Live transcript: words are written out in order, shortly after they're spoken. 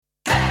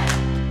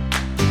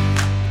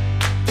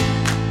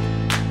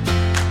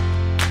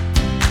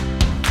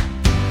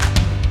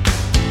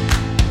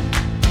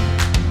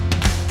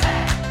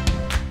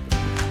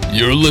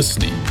You're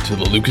listening to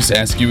the Lucas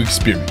Askew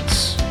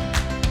Experience.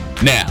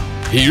 Now,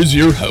 here's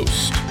your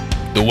host,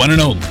 the one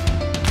and only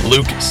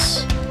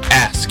Lucas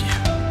Askew.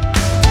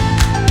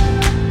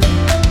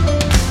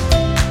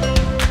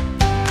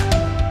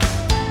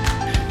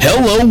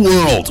 Hello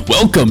world!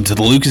 Welcome to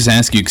the Lucas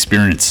Askew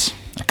Experience.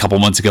 A couple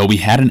months ago, we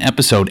had an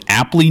episode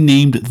aptly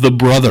named The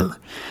Brother.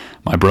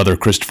 My brother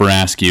Christopher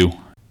Askew,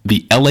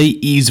 the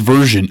LAE's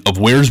version of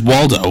Where's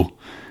Waldo,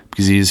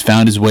 because he has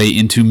found his way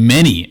into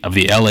many of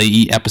the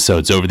LAE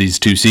episodes over these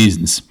 2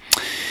 seasons.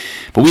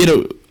 But we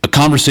had a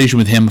conversation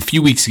with him a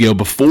few weeks ago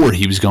before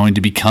he was going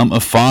to become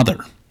a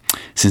father.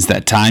 Since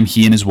that time,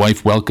 he and his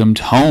wife welcomed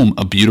home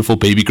a beautiful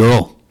baby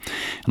girl.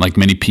 And like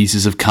many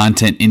pieces of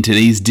content in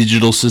today's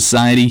digital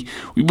society,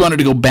 we wanted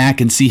to go back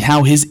and see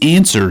how his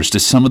answers to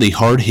some of the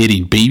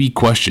hard-hitting baby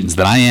questions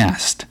that I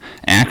asked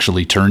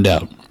actually turned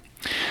out.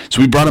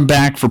 So we brought him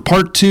back for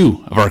part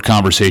 2 of our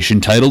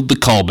conversation titled The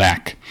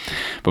Callback.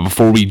 But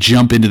before we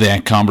jump into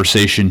that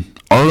conversation,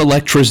 our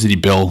electricity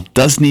bill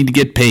does need to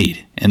get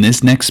paid, and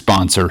this next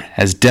sponsor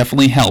has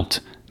definitely helped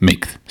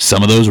make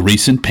some of those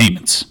recent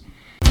payments.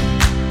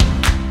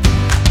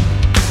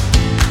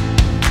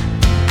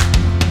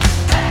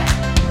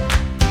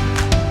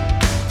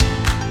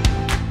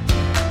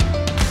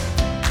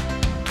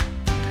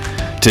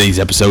 Today's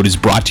episode is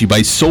brought to you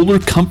by Solar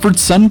Comfort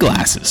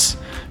Sunglasses,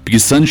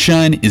 because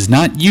sunshine is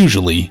not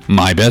usually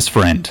my best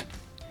friend.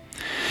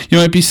 You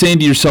might be saying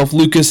to yourself,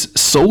 Lucas,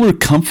 Solar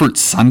Comfort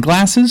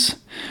Sunglasses?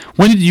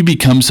 When did you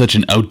become such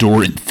an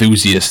outdoor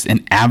enthusiast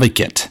and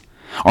advocate?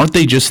 Aren't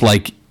they just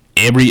like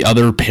every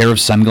other pair of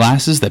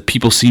sunglasses that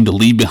people seem to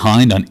leave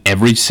behind on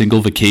every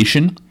single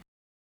vacation?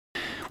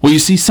 Well, you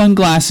see,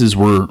 sunglasses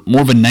were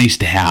more of a nice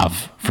to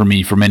have for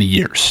me for many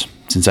years.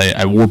 Since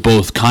I wore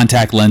both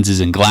contact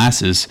lenses and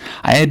glasses,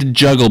 I had to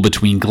juggle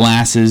between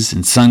glasses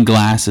and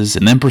sunglasses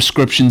and then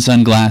prescription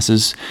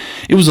sunglasses.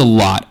 It was a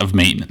lot of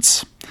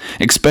maintenance,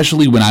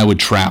 especially when I would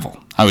travel.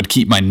 I would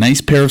keep my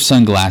nice pair of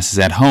sunglasses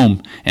at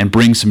home and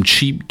bring some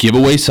cheap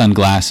giveaway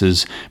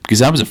sunglasses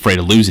because I was afraid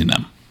of losing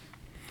them.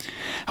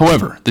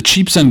 However, the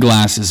cheap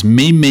sunglasses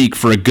may make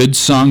for a good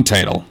song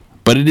title,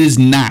 but it is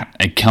not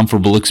a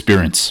comfortable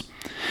experience.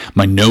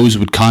 My nose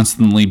would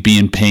constantly be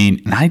in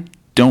pain, and I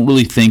don't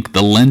really think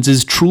the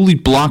lenses truly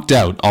blocked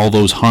out all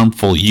those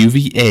harmful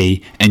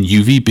UVA and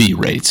UVB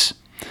rays.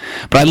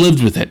 But I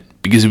lived with it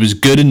because it was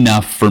good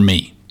enough for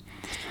me.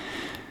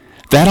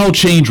 That all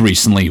changed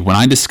recently when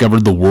I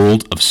discovered the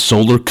world of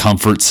Solar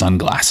Comfort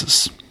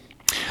sunglasses.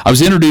 I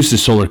was introduced to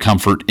Solar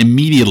Comfort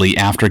immediately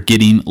after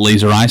getting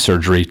laser eye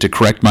surgery to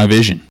correct my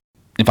vision.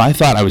 If I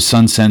thought I was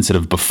sun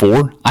sensitive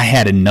before, I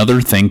had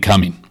another thing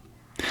coming.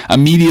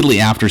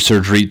 Immediately after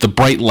surgery, the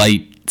bright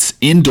lights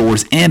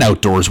indoors and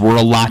outdoors were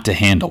a lot to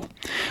handle.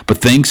 But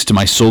thanks to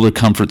my Solar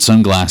Comfort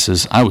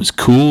sunglasses, I was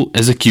cool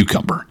as a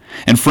cucumber,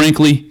 and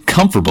frankly,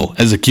 comfortable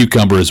as a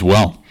cucumber as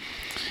well.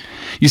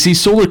 You see,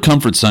 Solar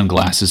Comfort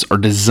sunglasses are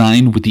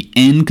designed with the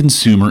end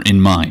consumer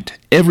in mind,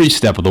 every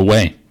step of the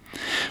way.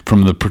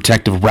 From the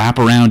protective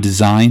wraparound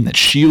design that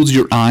shields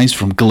your eyes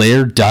from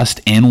glare,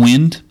 dust, and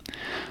wind,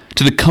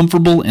 to the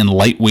comfortable and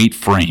lightweight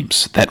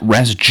frames that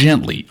rest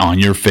gently on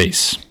your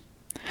face.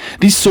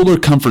 These Solar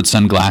Comfort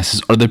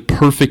sunglasses are the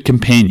perfect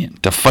companion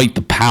to fight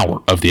the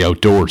power of the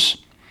outdoors.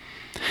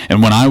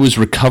 And when I was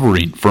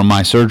recovering from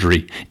my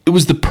surgery, it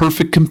was the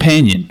perfect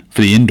companion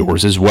for the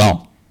indoors as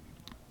well.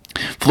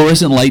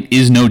 Fluorescent light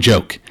is no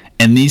joke,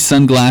 and these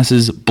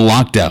sunglasses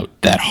blocked out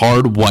that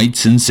hard white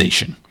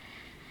sensation.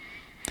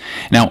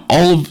 Now,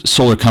 all of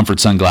Solar Comfort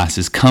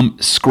sunglasses come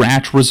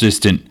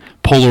scratch-resistant,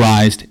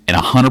 polarized, and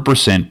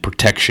 100%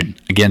 protection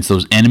against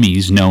those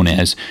enemies known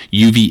as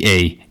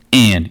UVA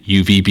and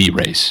UVB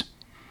rays.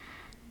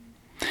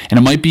 And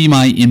it might be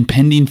my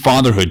impending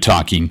fatherhood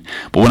talking,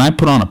 but when I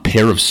put on a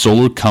pair of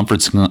Solar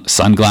Comfort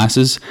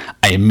sunglasses,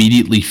 I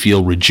immediately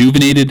feel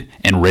rejuvenated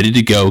and ready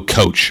to go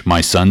coach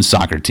my son's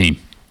soccer team.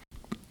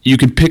 You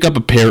can pick up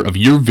a pair of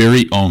your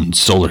very own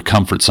Solar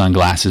Comfort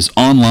sunglasses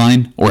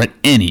online or at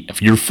any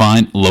of your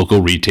fine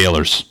local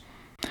retailers.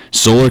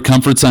 Solar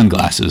Comfort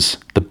sunglasses,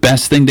 the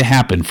best thing to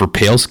happen for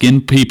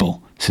pale-skinned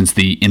people since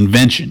the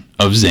invention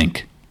of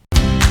zinc.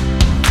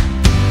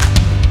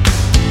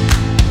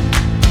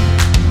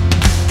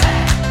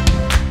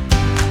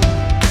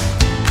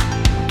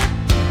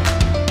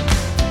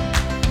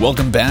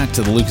 Welcome back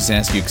to the Lucas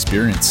Askew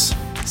Experience.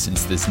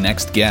 Since this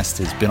next guest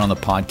has been on the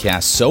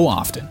podcast so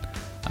often,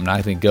 I'm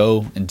not going to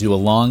go and do a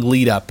long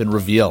lead up and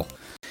reveal.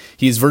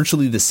 He is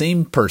virtually the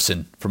same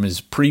person from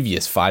his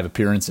previous 5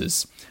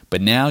 appearances,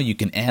 but now you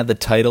can add the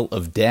title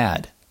of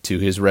Dad to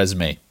his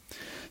resume.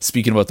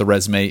 Speaking about the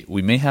resume,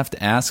 we may have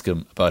to ask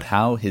him about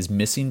how his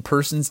missing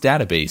persons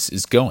database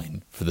is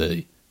going for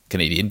the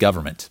Canadian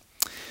government.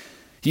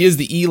 He is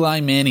the Eli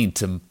Manning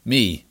to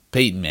me,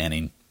 Peyton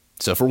Manning.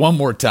 So for one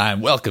more time,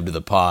 welcome to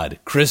the pod,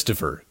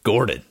 Christopher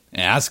Gordon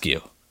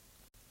Askew.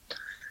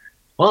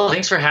 Well,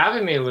 thanks for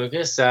having me,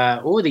 Lucas.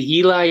 The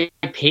Eli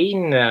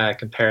Peyton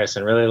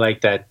comparison. Really like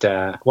that.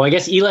 I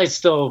guess Eli's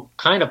still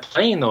kind of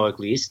playing, though, at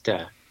least.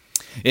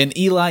 And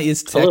Eli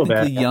is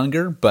technically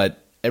younger,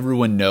 but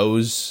everyone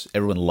knows,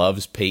 everyone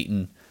loves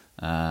Peyton.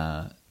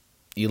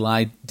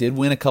 Eli did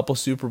win a couple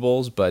Super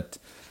Bowls, but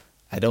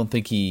I don't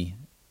think he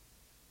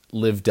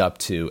lived up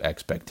to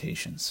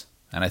expectations.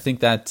 And I think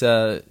that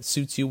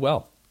suits you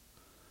well.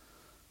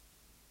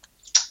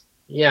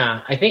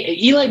 Yeah, I think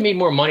Eli made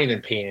more money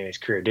than Peyton in his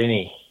career, didn't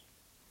he?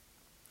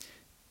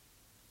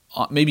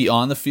 Maybe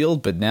on the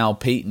field, but now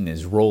Peyton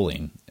is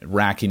rolling,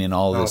 racking in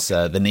all this,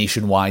 the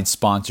nationwide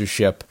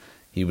sponsorship.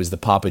 He was the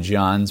Papa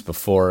John's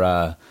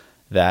before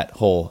that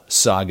whole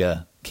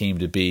saga came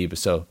to be.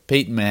 So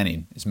Peyton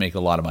Manning is making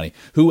a lot of money.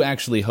 Who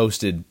actually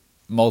hosted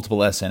multiple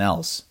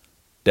SNLs?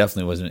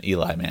 Definitely wasn't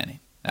Eli Manning.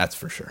 That's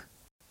for sure.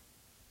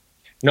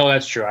 No,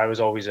 that's true. I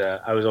was always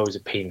a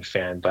Peyton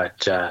fan,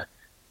 but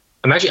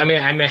I'm actually.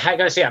 I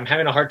gotta say, I'm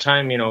having a hard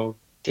time,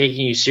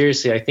 taking you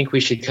seriously. I think we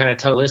should kind of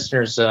tell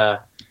listeners, kind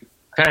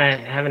of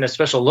having a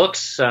special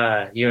looks,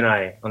 you and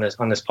I on this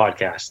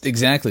podcast.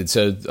 Exactly.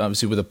 So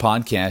obviously, with a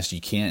podcast, you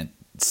can't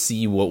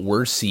see what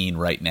we're seeing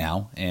right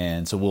now,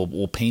 and so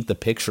we'll paint the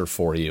picture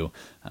for you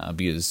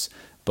because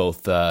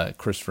both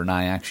Christopher and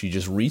I actually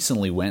just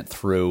recently went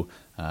through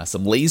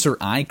some laser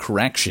eye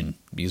correction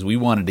because we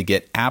wanted to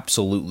get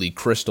absolutely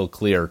crystal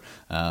clear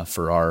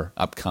for our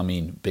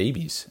upcoming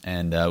babies,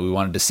 and we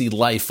wanted to see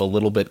life a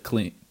little bit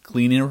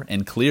cleaner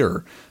and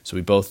clearer. So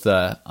we both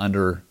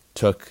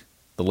undertook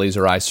the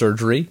laser eye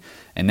surgery,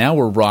 and now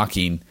we're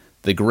rocking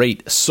the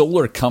great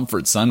Solar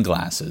Comfort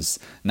sunglasses,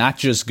 not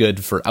just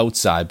good for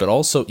outside, but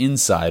also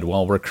inside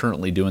while we're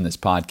currently doing this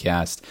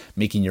podcast,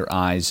 making your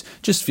eyes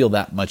just feel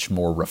that much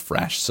more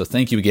refreshed. So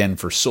thank you again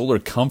for Solar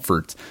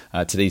Comfort,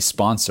 today's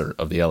sponsor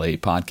of the LA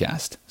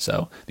podcast.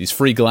 So these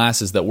free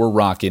glasses that we're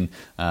rocking,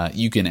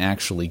 you can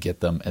actually get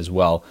them as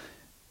well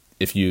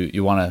if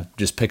you want to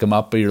just pick them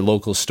up at your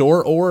local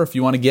store, or if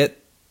you want to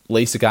get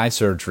LASIK eye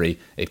surgery,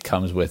 it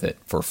comes with it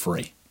for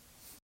free.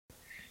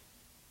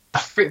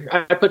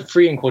 I put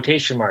free in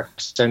quotation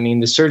marks. I mean,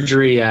 the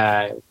surgery,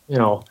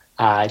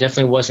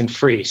 definitely wasn't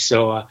free.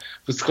 So I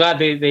was glad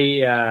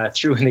they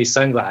threw in these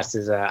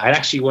sunglasses. I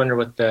actually wonder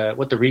what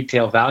the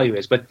retail value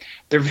is, but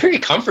they're very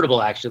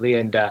comfortable actually,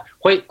 and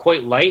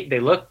quite light.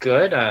 They look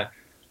good.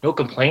 No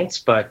complaints,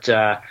 but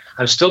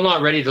I'm still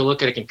not ready to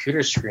look at a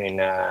computer screen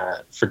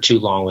for too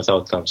long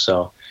without them.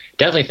 So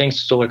definitely thanks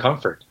to Solar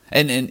Comfort.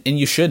 And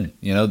you shouldn't.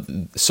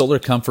 Solar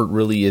Comfort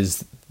really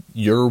is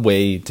your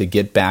way to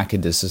get back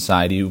into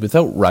society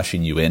without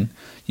rushing you in.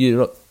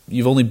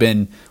 You've only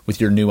been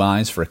with your new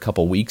eyes for a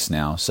couple weeks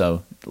now,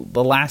 so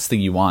the last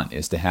thing you want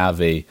is to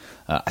have a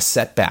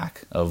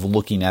setback of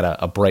looking at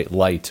a bright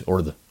light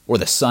or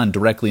the sun,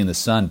 directly in the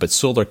sun. But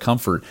Solar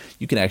Comfort,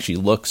 you can actually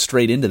look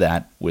straight into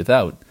that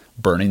without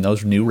burning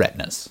those new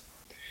retinas.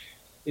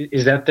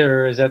 Is that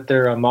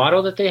their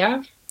motto that they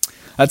have?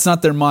 That's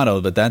not their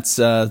motto, but that's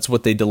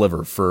what they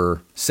deliver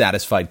for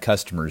satisfied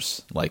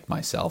customers like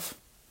myself.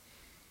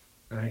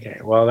 Okay,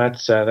 well,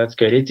 that's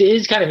good. It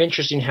is kind of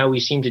interesting how we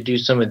seem to do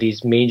some of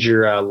these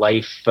major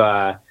life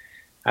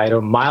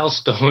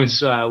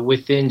milestones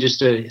within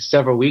just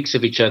several weeks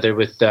of each other.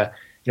 With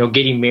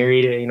getting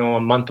married, a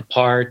month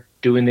apart,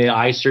 doing the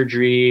eye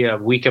surgery a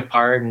week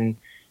apart, and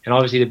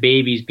obviously the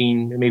babies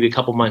being maybe a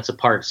couple months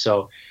apart.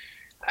 So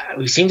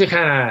we seem to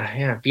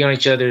kind of be on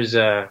each other's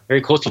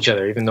very close to each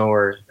other, even though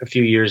we're a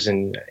few years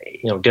in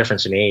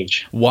difference in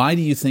age. Why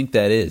do you think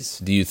that is?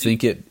 Do you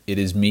think it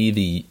is me,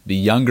 the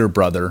younger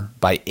brother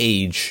by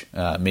age,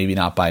 maybe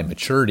not by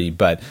maturity,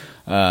 but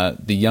the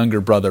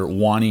younger brother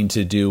wanting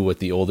to do what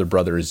the older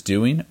brother is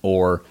doing,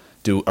 or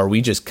are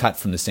we just cut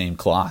from the same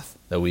cloth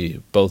that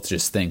we both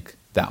just think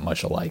that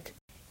much alike?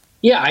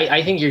 Yeah,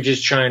 I think you're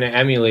just trying to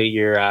emulate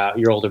your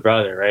older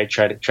brother, right?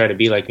 Try to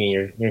be like me.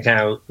 You're kind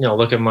of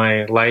look at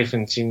my life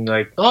and seem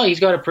like, oh,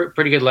 he's got a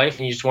pretty good life,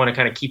 and you just want to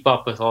kind of keep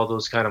up with all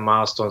those kind of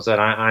milestones that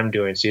I'm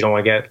doing, so you don't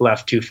want to get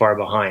left too far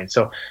behind.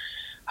 So,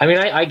 I mean,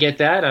 I get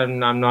that. I'm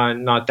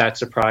not that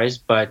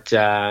surprised, but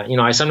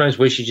I sometimes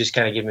wish you just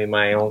kind of give me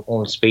my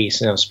own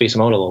space, space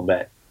them out a little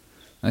bit.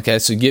 Okay,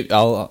 so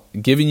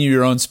giving you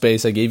your own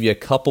space. I gave you a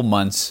couple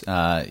months.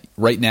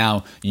 Right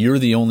now, you're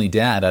the only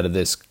dad out of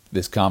this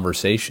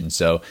conversation,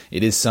 so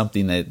it is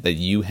something that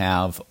you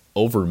have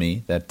over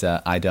me that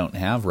I don't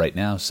have right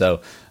now.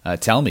 So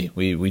tell me,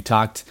 we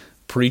talked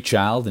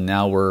pre-child, and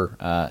now we're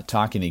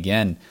talking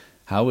again.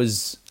 How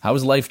has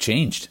life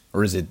changed,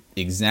 or is it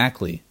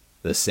exactly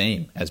the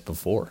same as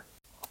before?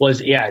 Well,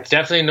 it's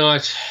definitely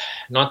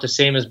not the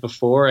same as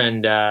before,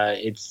 and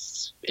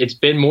it's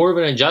been more of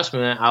an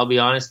adjustment, I'll be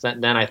honest,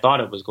 than I thought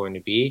it was going to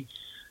be.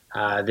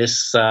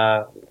 This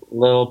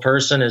little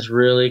person has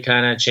really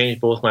kind of changed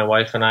both my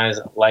wife and I's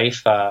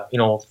life,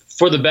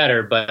 for the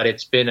better, but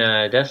it's been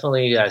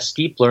definitely a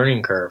steep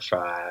learning curve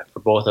for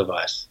both of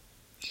us.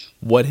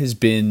 What has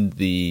been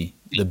the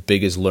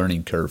biggest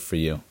learning curve for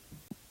you?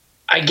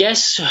 I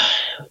guess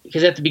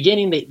because at the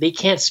beginning they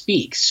can't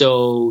speak.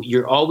 So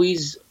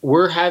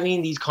we're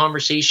having these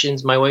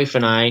conversations, my wife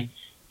and I,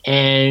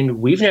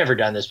 and we've never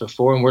done this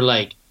before. And we're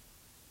like,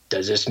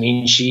 does this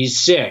mean she's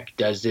sick?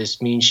 Does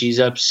this mean she's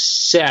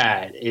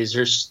upset? Is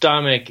her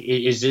stomach,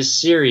 is this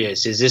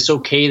serious? Is this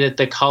okay that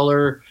the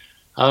color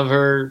of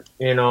her,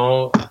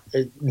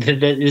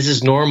 this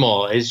is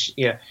normal.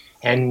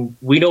 And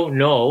we don't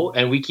know,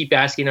 and we keep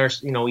asking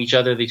each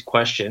other these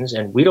questions,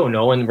 and we don't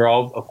know, and we're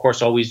all, of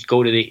course, always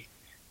go to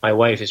my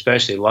wife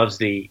especially loves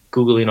the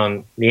Googling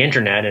on the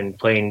internet and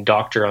playing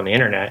doctor on the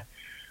internet,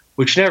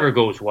 which never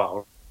goes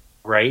well,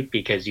 right?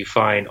 Because you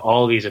find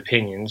all these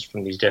opinions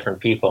from these different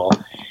people,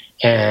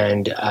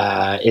 and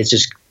it's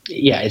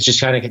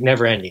just kind of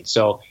never ending.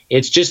 So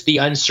it's just the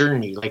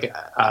uncertainty,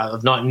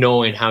 of not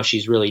knowing how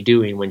she's really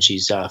doing when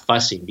she's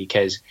fussing,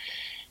 because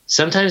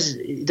sometimes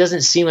it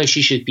doesn't seem like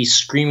she should be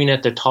screaming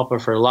at the top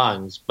of her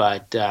lungs,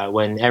 but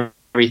when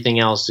everything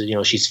else,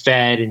 she's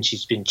fed and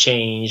she's been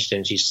changed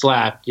and she's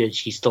slapped, yet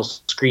she's still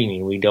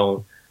screaming.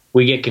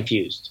 We get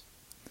confused.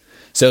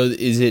 So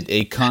is it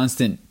a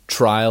constant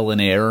trial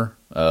and error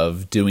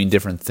of doing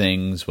different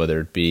things, whether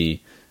it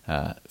be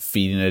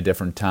feeding at a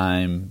different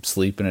time,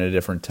 sleeping at a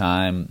different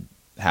time,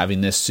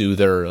 having this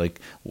soother?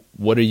 Like,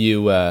 what are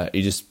you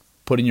just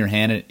putting your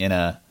hand in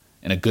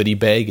a goodie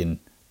bag and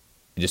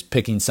just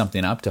picking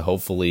something up to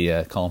hopefully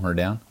calm her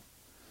down?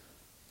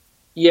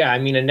 Yeah,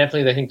 and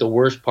definitely I think the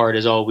worst part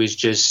is always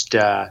just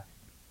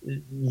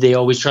they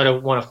always try to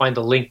want to find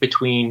the link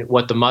between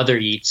what the mother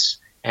eats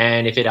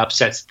and if it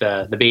upsets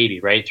the baby,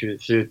 right, through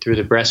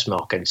the breast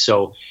milk. And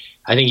so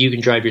I think you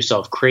can drive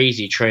yourself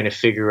crazy trying to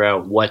figure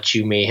out what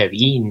you may have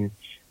eaten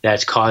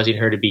that's causing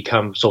her to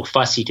become so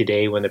fussy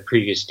today when the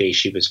previous day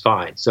she was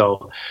fine.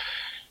 So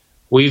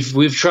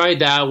we've tried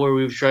that, where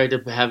we've tried to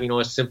have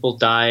a simple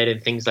diet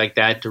and things like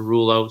that to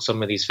rule out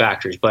some of these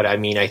factors. But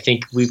I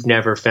think we've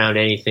never found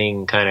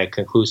anything kind of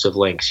conclusive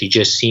links. She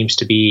just seems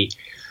to be,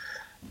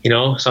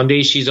 some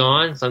days she's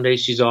on, some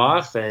days she's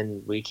off,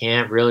 and we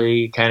can't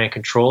really kind of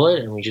control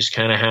it, and we just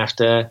kind of have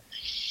to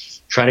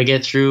try to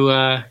get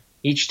through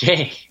each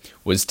day.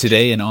 Was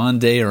today an on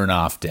day or an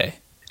off day?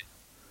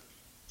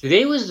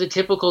 Today was the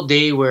typical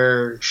day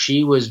where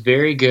she was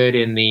very good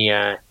in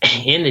the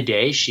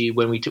day.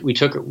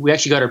 We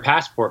actually got her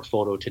passport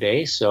photo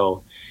today,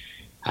 so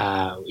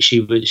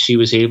she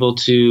was able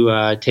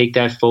to take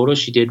that photo.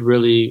 She did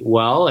really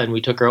well, and we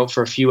took her out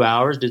for a few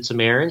hours, did some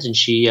errands, and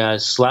she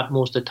slept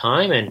most of the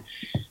time, and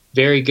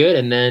very good.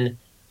 And then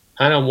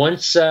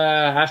once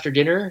after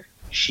dinner,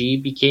 she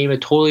became a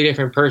totally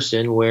different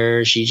person,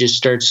 where she just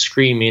starts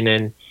screaming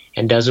and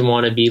doesn't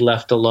want to be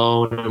left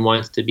alone and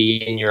wants to be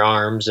in your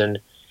arms, and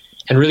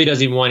really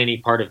doesn't even want any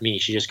part of me.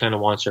 She just kind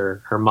of wants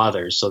her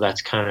mother. So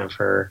that's kind of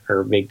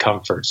her big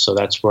comfort. So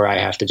that's where I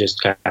have to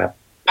just kind of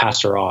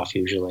pass her off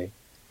usually.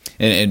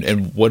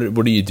 And what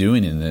are you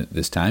doing in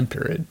this time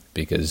period?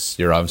 Because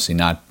you're obviously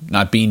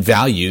not being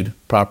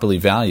properly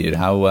valued.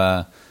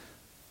 How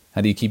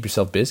do you keep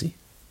yourself busy?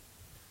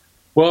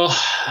 Well,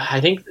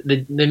 I think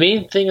the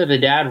main thing of the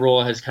dad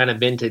role has kind of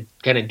been to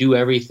kind of do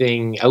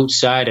everything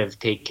outside of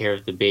take care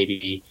of the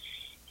baby.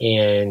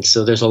 And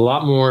so there's a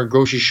lot more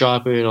grocery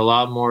shopping, a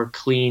lot more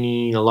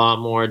cleaning, a lot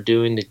more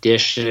doing the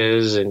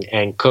dishes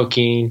and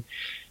cooking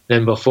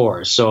than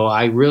before. So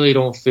I really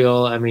don't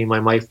feel, my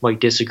wife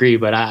might disagree,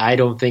 but I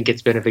don't think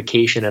it's been a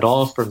vacation at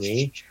all for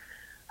me.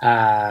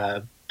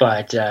 But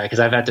because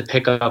I've had to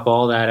pick up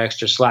all that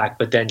extra slack.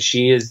 But then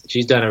she's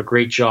done a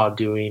great job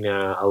doing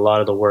a lot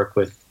of the work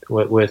with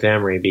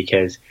Emery,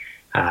 because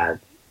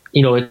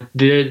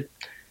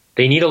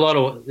they need a lot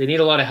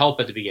of help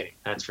at the beginning,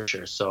 that's for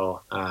sure.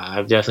 So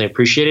I've definitely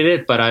appreciated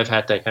it, but I've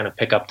had to kind of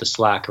pick up the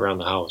slack around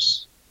the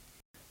house.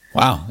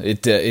 Wow,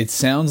 it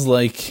sounds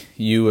like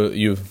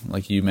you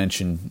like you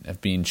mentioned, have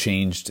been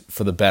changed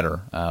for the better,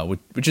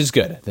 which is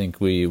good. I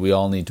think we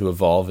all need to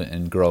evolve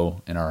and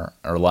grow in our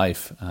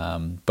life.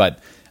 But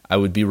I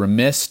would be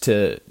remiss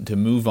to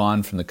move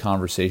on from the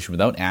conversation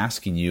without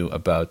asking you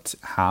about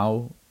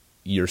how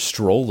your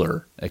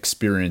stroller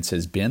experience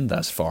has been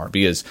thus far,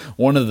 because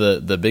one of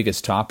the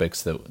biggest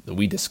topics that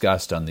we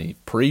discussed on the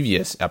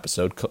previous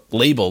episode,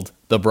 labeled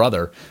The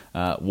Brother,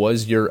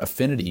 was your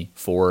affinity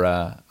for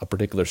a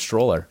particular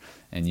stroller,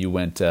 and you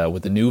went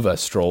with the Nuva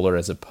stroller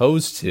as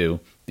opposed to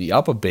the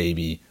Upper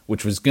Baby,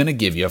 which was going to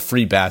give you a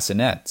free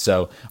bassinet.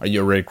 So are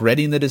you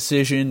regretting the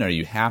decision? Are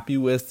you happy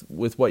with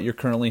what you're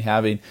currently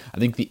having? I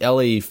think the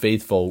LA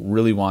faithful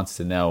really wants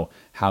to know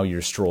how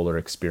your stroller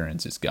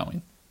experience is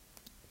going.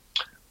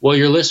 Well,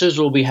 your listeners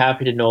will be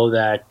happy to know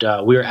that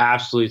we're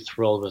absolutely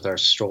thrilled with our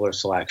stroller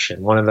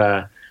selection. One of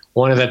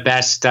the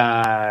best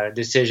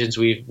decisions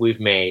we've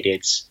made.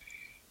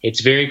 It's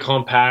very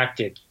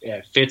compact. It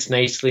fits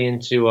nicely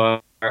into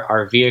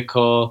our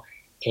vehicle,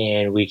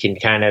 and we can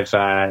kind of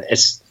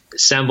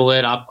assemble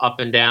it up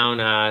and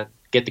down.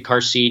 Get the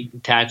car seat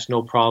attached,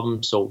 no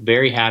problem. So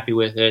very happy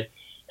with it,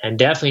 and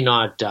definitely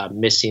not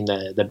missing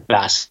the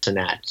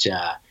bassinet.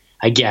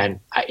 Again,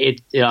 it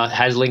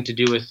has linked to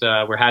do with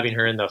we're having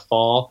her in the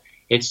fall.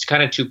 It's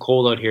kind of too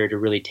cold out here to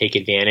really take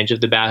advantage of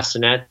the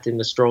bassinet in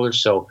the stroller.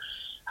 So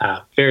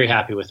very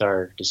happy with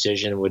our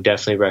decision. Would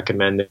definitely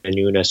recommend the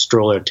Nuna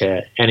stroller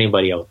to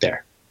anybody out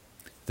there.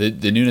 The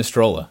Nuna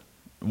stroller.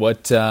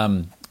 What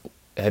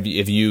have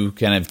you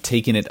kind of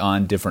taken it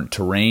on different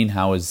terrain?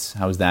 How has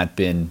that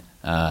been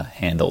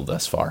handled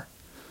thus far?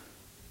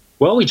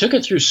 Well, we took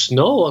it through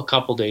snow a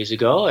couple days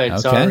ago.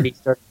 It's already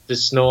started to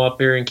snow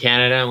up here in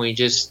Canada, and we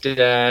just we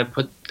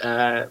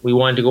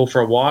wanted to go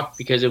for a walk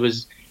because it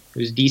was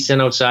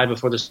decent outside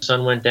before the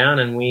sun went down,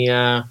 and we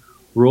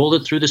rolled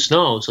it through the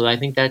snow. So I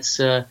think that's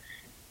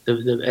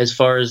as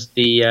far as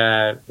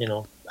the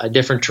a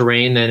different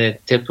terrain than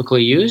it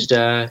typically used.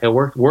 It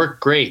worked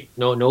great.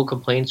 No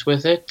complaints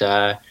with it.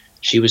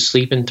 She was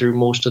sleeping through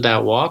most of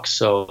that walk,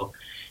 so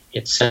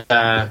it's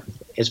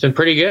been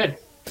pretty good.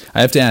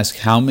 I have to ask,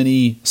 how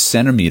many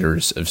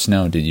centimeters of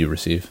snow did you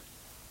receive?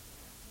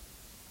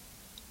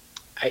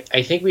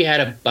 I think we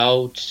had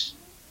about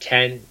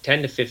 10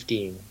 to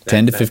 15.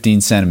 10 to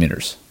 15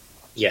 centimeters.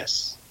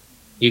 Yes.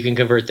 You can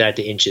convert that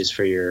to inches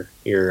for your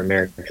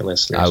American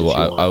listeners. I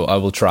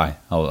will try.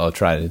 I'll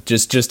try to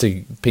just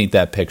to paint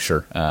that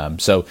picture.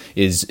 So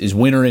is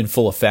winter in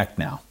full effect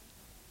now?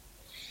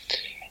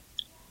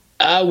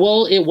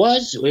 Well, it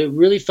was. It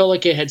really felt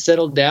like it had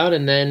settled down,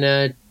 and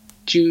then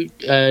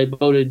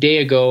about a day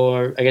ago,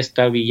 or I guess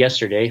that would be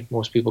yesterday.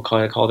 Most people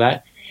call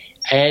that.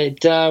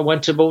 It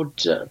went to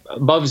about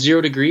above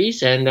 0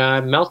 degrees and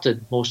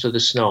melted most of the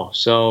snow.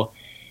 So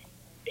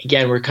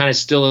again, we're kind of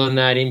still in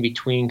that in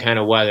between kind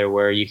of weather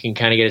where you can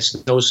kind of get a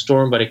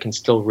snowstorm, but it can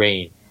still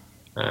rain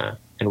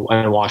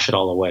and wash it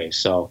all away.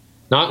 So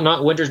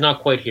not winter's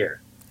not quite here.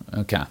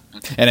 Okay.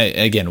 And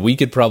again, we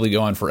could probably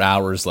go on for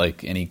hours,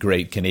 like any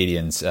great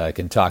Canadians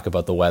can talk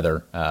about the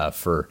weather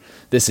for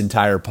this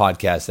entire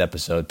podcast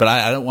episode. But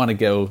I don't want to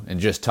go and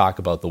just talk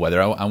about the weather.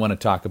 I want to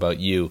talk about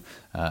you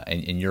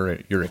and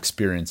your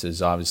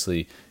experiences,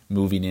 obviously,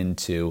 moving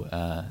into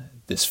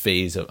this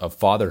phase of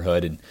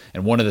fatherhood.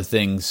 And one of the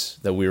things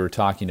that we were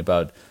talking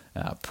about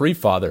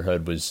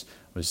pre-fatherhood was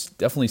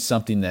definitely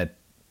something that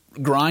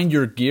grind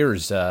your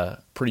gears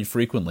pretty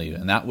frequently,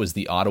 and that was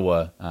the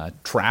Ottawa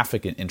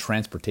traffic and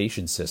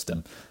transportation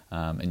system.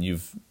 And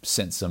you've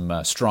sent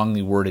some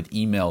strongly worded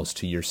emails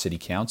to your city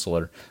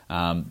councillor.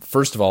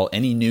 First of all,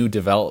 any new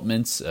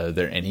developments? Are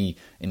there any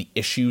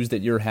issues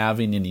that you're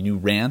having? Any new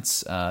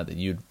rants that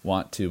you'd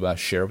want to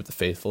share with the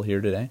faithful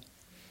here today?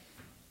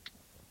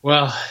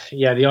 Well,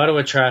 yeah, the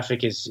Ottawa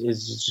traffic is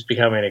just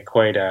becoming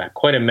quite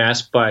a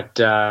mess. But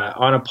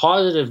on a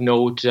positive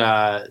note,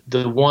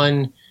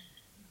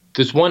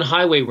 there's one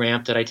highway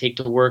ramp that I take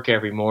to work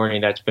every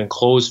morning that's been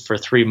closed for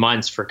 3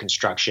 months for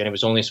construction. It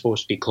was only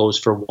supposed to be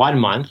closed for 1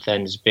 month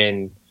and has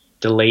been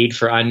delayed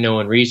for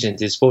unknown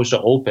reasons. It's supposed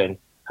to open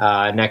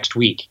next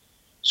week.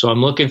 So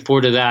I'm looking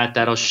forward to that.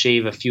 That'll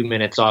shave a few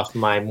minutes off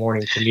my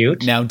morning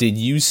commute. Now, did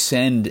you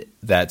send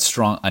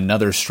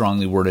another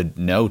strongly worded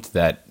note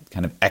that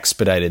kind of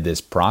expedited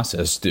this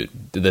process? Do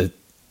the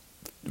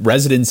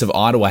residents of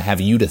Ottawa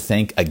have you to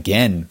thank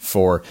again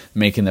for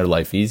making their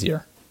life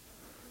easier?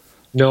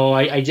 No,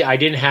 I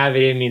didn't have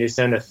it in me to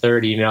send a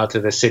third email to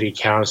the city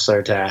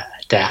councillor to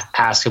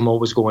ask him what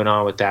was going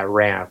on with that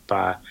ramp.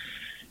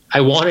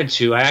 I wanted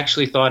to. I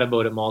actually thought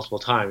about it multiple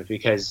times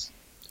because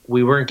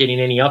we weren't getting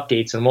any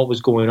updates on what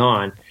was going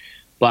on.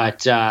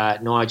 But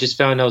no, I just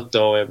found out,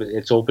 though,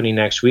 it's opening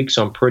next week,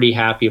 so I'm pretty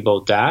happy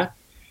about that.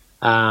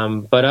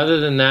 But other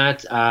than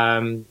that,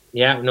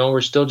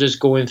 we're still just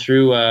going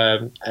through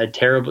a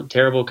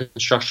terrible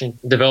construction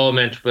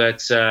development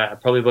that's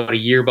probably about a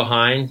year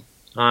behind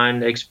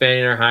on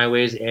expanding our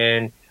highways.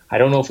 And I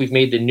don't know if we've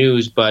made the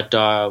news, but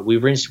we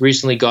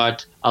recently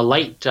got a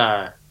light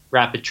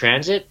rapid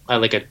transit,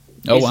 like a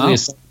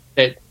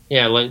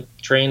light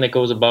train that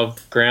goes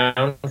above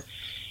ground,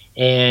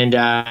 and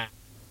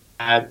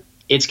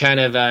it's kind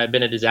of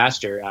been a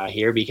disaster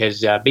here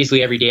because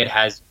basically every day it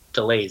has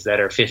delays that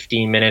are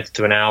 15 minutes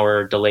to an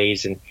hour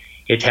delays, and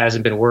it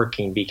hasn't been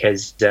working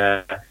because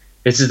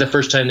this is the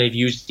first time they've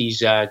used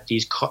these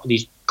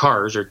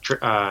cars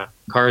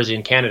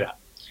in Canada.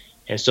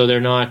 And so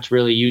they're not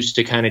really used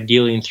to kind of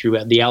dealing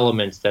through the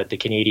elements that the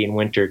Canadian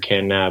winter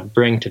can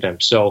bring to them.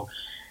 So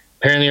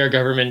apparently our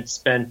government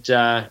spent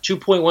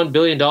 $2.1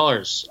 billion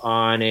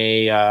on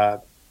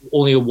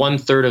only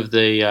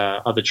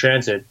 1/3 of the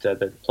transit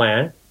the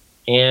plan,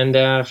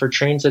 and for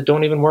trains that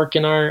don't even work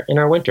in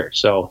our winter.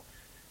 So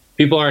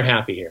people aren't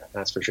happy here,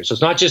 that's for sure. So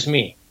it's not just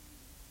me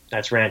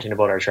that's ranting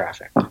about our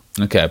traffic.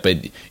 Okay,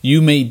 but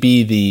you may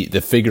be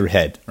the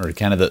figurehead or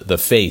kind of the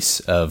face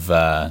of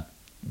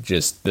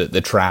just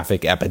the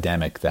traffic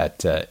epidemic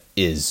that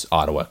is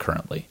Ottawa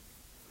currently.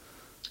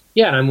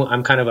 Yeah,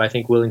 I'm kind of, I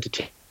think, willing to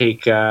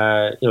take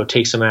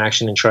some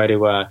action and try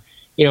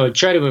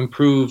to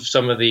improve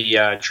some of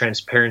the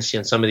transparency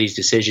on some of these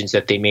decisions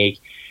that they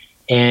make.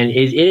 And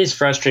it is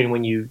frustrating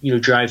when you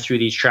drive through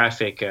these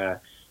traffic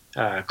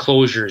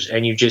closures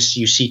and you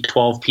see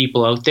 12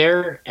 people out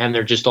there and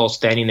they're just all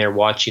standing there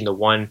watching the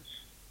one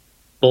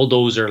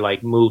bulldozer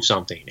like move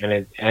something.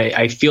 And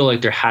I feel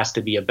like there has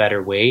to be a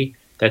better way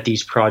that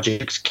these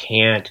projects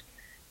can't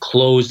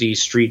close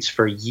these streets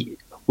for years.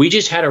 We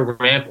just had a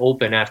ramp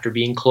open after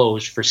being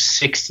closed for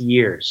 6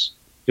 years.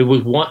 It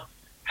was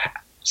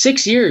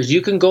 6 years.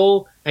 You can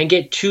go and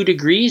get 2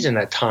 degrees in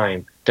that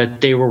time that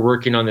they were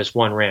working on this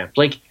one ramp.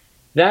 Like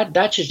that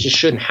just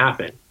shouldn't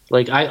happen.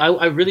 Like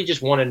I really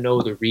just want to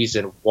know the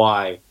reason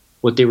why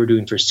what they were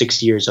doing for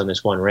 6 years on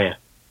this one ramp.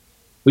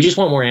 We just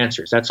want more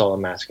answers. That's all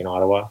I'm asking,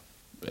 Ottawa.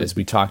 As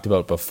we talked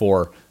about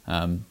before,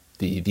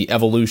 the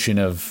evolution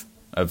of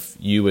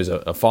you as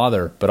a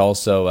father, but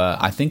also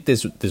I think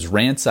this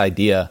rants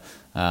idea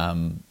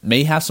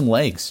may have some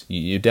legs.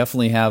 You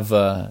definitely have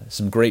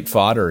some great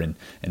fodder, and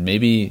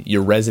maybe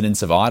your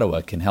residents of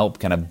Ottawa can help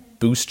kind of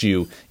boost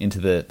you into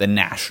the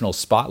national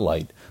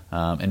spotlight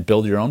and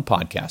build your own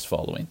podcast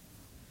following.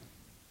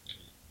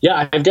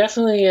 Yeah, I've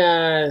definitely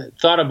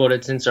thought about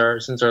it since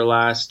our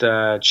last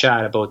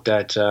chat about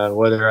that,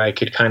 whether I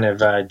could kind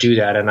of do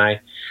that. And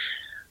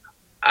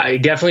I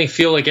definitely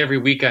feel like every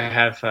week I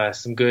have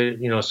some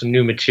good, some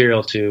new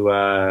material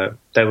to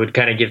that would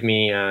kind of give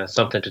me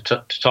something to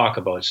talk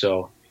about.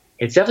 So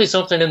it's definitely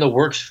something in the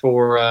works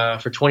for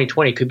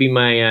 2020. Could be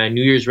my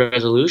New Year's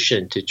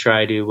resolution to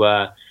try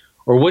to,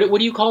 or what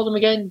do you call them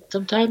again?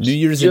 Sometimes New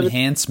Year's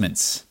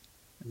enhancements.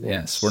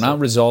 Yes, we're not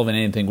resolving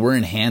anything. We're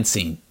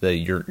enhancing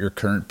your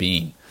current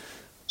being.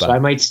 But, so I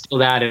might steal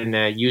that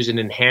and use an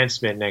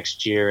enhancement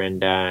next year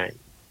and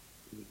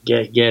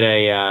get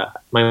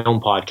my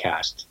own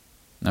podcast.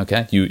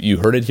 Okay, you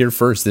heard it here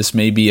first. This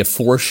may be a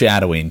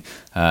foreshadowing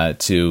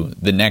to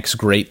the next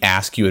great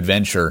Askew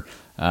adventure.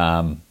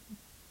 Again,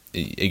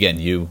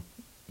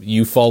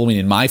 you following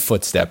in my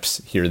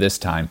footsteps here this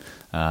time.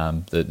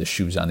 The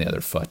shoes on the other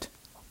foot.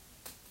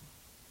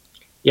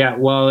 Yeah,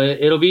 well,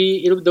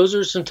 those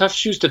are some tough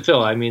shoes to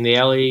fill. I mean, the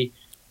LA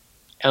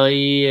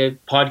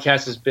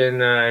podcast has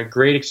been a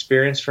great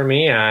experience for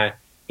me.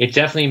 It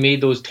definitely made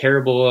those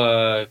terrible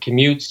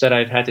commutes that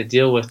I've had to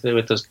deal with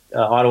this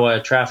Ottawa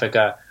traffic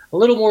a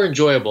little more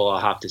enjoyable, I'll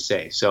have to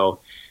say. So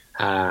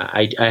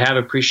I have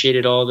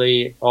appreciated all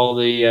the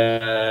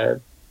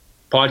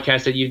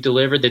podcasts that you've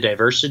delivered, the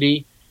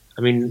diversity.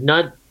 I mean,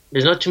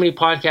 there's not too many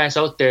podcasts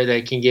out there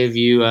that can give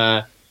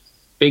you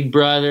Big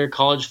Brother,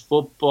 college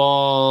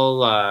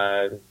football.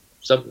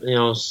 Some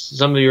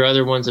of your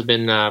other ones have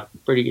been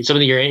pretty good. Some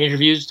of your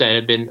interviews that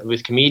have been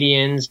with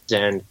comedians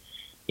and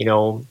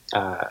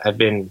have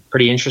been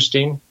pretty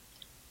interesting.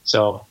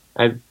 So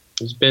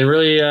it's been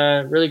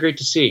really great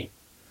to see.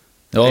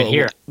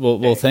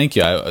 Well, thank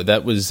you.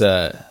 That was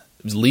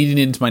leading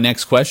into my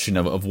next question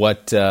of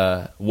what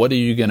are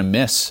you going to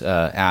miss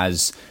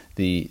as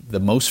the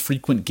most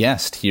frequent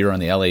guest here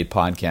on the LA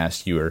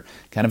podcast? You are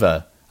kind of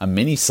a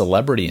mini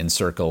celebrity in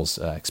circles,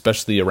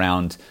 especially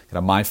around kind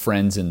of my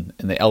friends in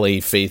the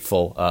LA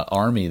faithful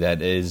army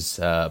that is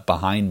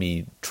behind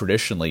me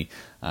traditionally.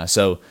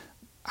 So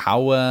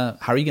how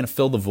are you going to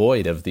fill the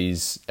void of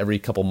these every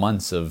couple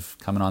months of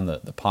coming on the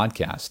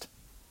podcast?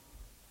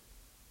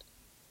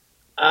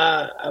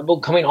 Well,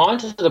 coming on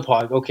to the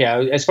pod,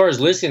 okay. As far as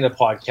listening to the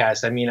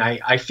podcast, I mean,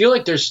 I feel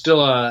like there's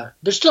still a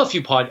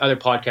few other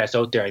podcasts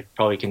out there I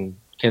probably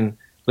can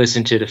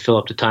listen to fill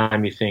up the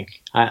time. You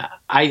think?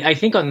 I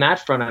think on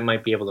that front, I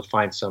might be able to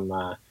find some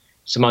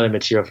other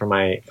material for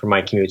my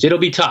commutes. It'll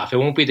be tough. It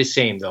won't be the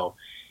same though.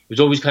 It was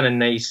always kind of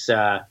nice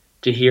to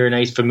hear a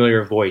nice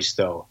familiar voice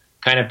though.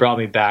 Kind of brought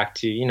me back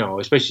to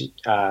especially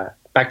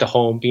back to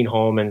home, being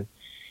home and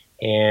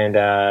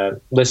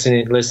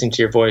listening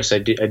to your voice. I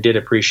did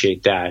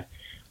appreciate that.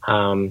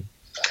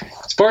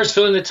 As far as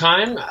filling the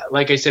time,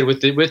 like I said,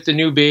 with the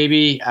new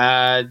baby,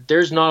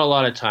 there's not a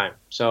lot of time.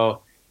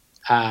 So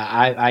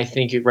I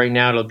think right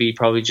now it'll be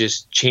probably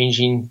just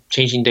changing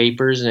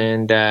diapers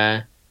and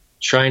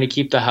trying to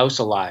keep the house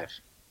alive.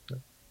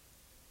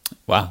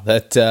 Wow,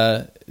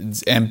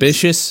 it's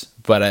ambitious,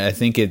 but I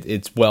think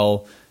it's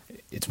well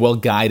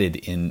guided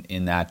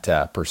in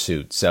that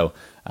pursuit. So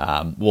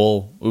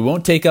we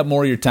won't take up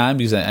more of your time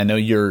because I know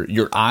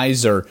your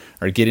eyes are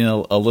getting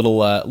a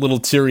little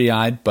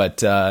teary-eyed,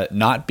 but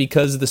not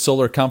because of the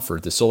solar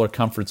comfort. The solar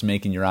comfort's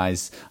making your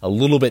eyes a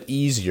little bit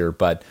easier,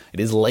 but it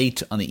is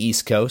late on the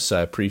East Coast, so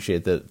I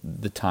appreciate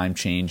the time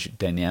change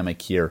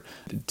dynamic here.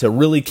 To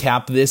really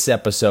cap this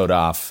episode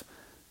off,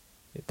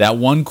 that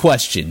one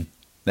question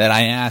that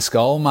I ask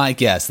all my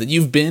guests, that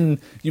you've been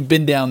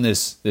down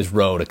this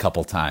road a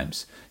couple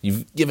times.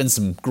 You've given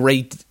some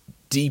great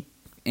deep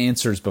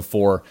answers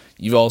before.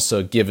 You've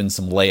also given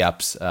some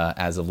layups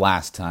as of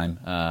last time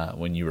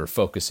when you were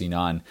focusing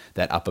on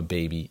that upper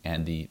baby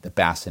and the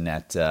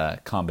bassinet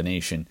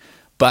combination.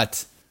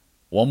 But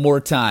one more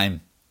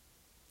time,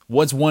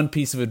 what's one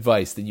piece of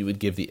advice that you would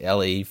give the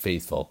LA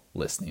faithful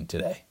listening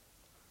today?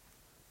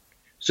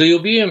 So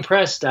you'll be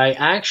impressed. I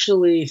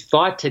actually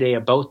thought today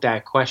about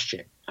that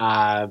question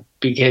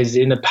because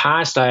in the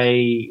past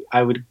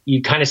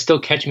you kind of still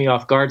catch me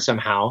off guard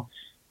somehow.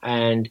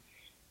 And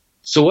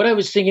so what I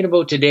was thinking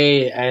about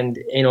today, and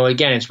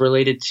again, it's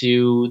related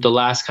to the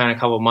last kind of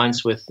couple of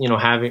months with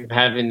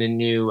having the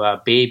new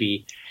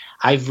baby.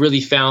 I've really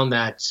found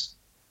that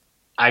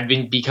I've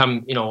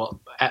become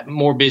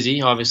more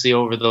busy, obviously,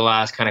 over the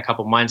last kind of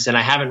couple of months, and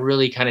I haven't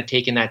really kind of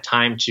taken that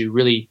time to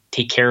really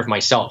take care of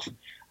myself.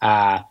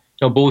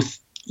 Both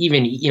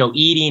even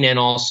eating and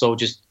also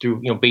just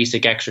through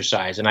basic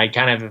exercise, and I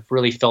kind of have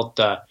really felt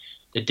the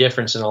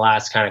difference in the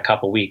last kind of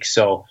couple of weeks.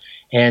 So.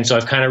 And so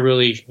I've kind of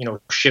really,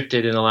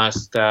 shifted in the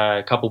last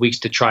couple of weeks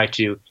to try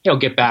to,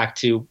 get back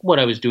to what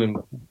I was doing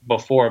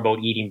before about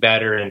eating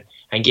better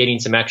and getting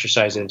some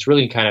exercise. And it's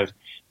really kind of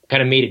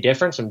made a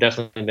difference. I've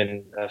definitely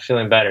been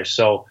feeling better.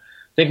 So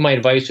I think my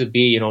advice would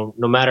be, no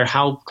matter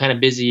how kind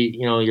of busy,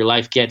 your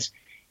life gets,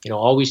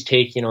 always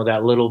take,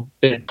 that little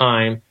bit of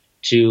time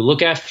to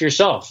look after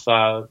yourself,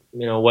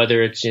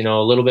 whether it's, a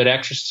little bit of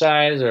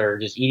exercise or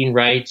just eating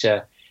right,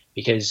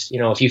 because,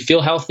 if you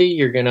feel healthy,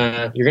 you're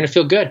gonna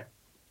feel good.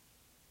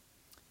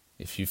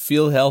 If you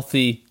feel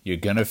healthy, you're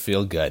going to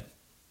feel good.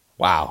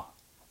 Wow.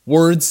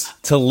 Words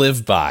to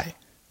live by.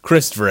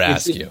 Christopher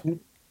Askew.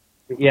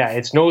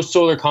 It's no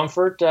Solar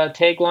Comfort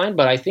tagline,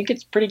 but I think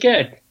it's pretty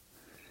good.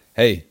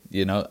 Hey,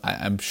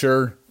 I'm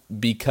sure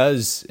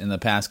because in the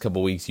past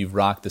couple of weeks you've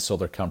rocked the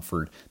Solar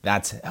Comfort,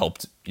 that's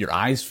helped your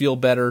eyes feel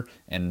better,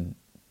 and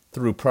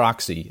through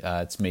proxy,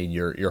 it's made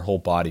your whole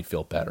body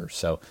feel better.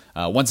 So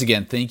once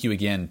again, thank you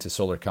again to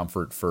Solar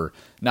Comfort for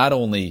not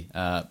only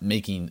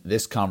making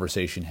this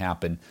conversation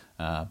happen,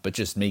 but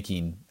just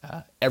making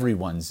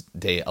everyone's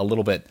day a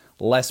little bit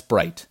less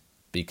bright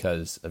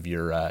because of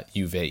your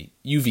UVA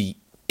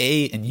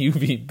and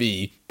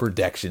UVB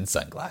protection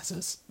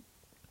sunglasses.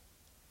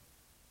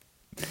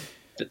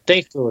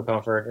 Thanks, Solar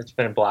Comfort. It's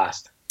been a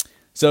blast.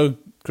 So,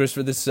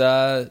 Christopher, this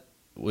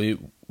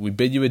we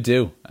bid you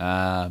adieu.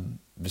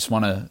 Just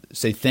want to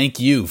say thank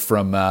you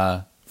from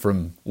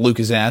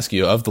Lucas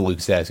Askew of the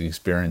Lucas Askew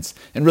Experience,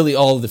 and really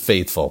all of the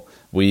faithful.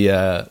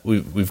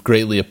 We've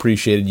greatly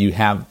appreciated you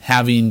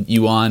having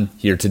you on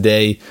here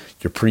today.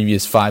 Your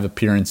previous 5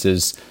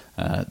 appearances,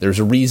 there's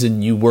a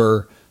reason you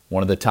were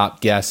one of the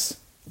top guests.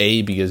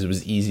 A, because it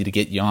was easy to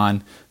get you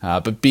on,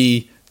 but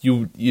B,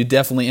 you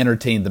definitely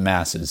entertained the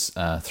masses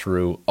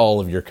through all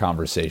of your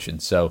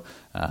conversations. So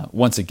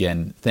once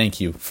again,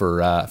 thank you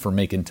for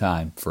making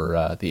time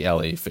for the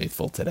LA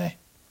faithful today.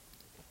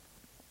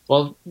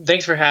 Well,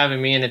 thanks for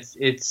having me, and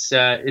it's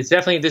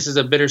definitely, this is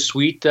a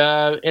bittersweet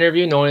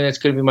interview, knowing that it's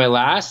going to be my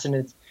last, and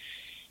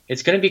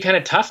it's going to be kind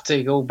of tough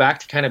to go back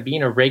to kind of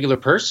being a regular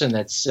person.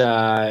 That's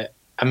I'm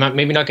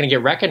maybe not going to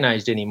get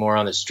recognized anymore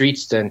on the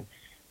streets. Then,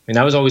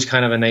 that was always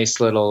kind of a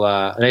nice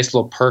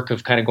little perk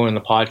of kind of going on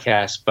the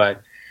podcast.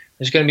 But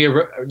there's going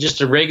to be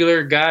just a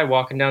regular guy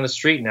walking down the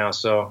street now,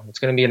 so it's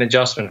going to be an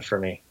adjustment for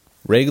me.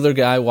 Regular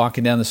guy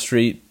walking down the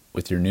street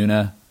with your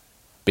Nuna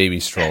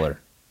baby stroller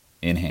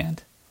in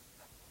hand.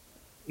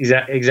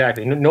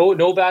 Exactly.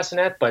 No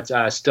bassinet,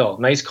 but still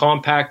nice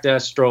compact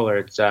stroller.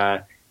 It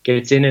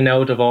gets in and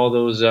out of all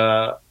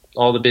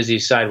the busy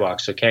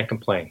sidewalks, so can't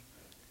complain.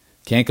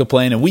 Can't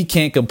complain, and we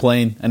can't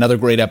complain. Another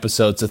great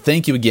episode. So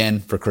thank you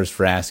again for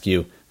Christopher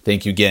Askew.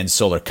 Thank you again,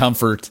 Solar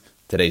Comfort,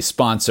 today's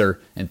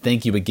sponsor, and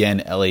thank you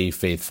again, LA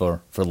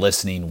Faithful, for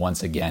listening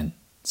once again.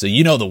 So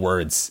you know the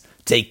words.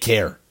 Take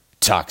care,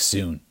 talk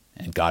soon,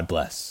 and God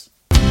bless.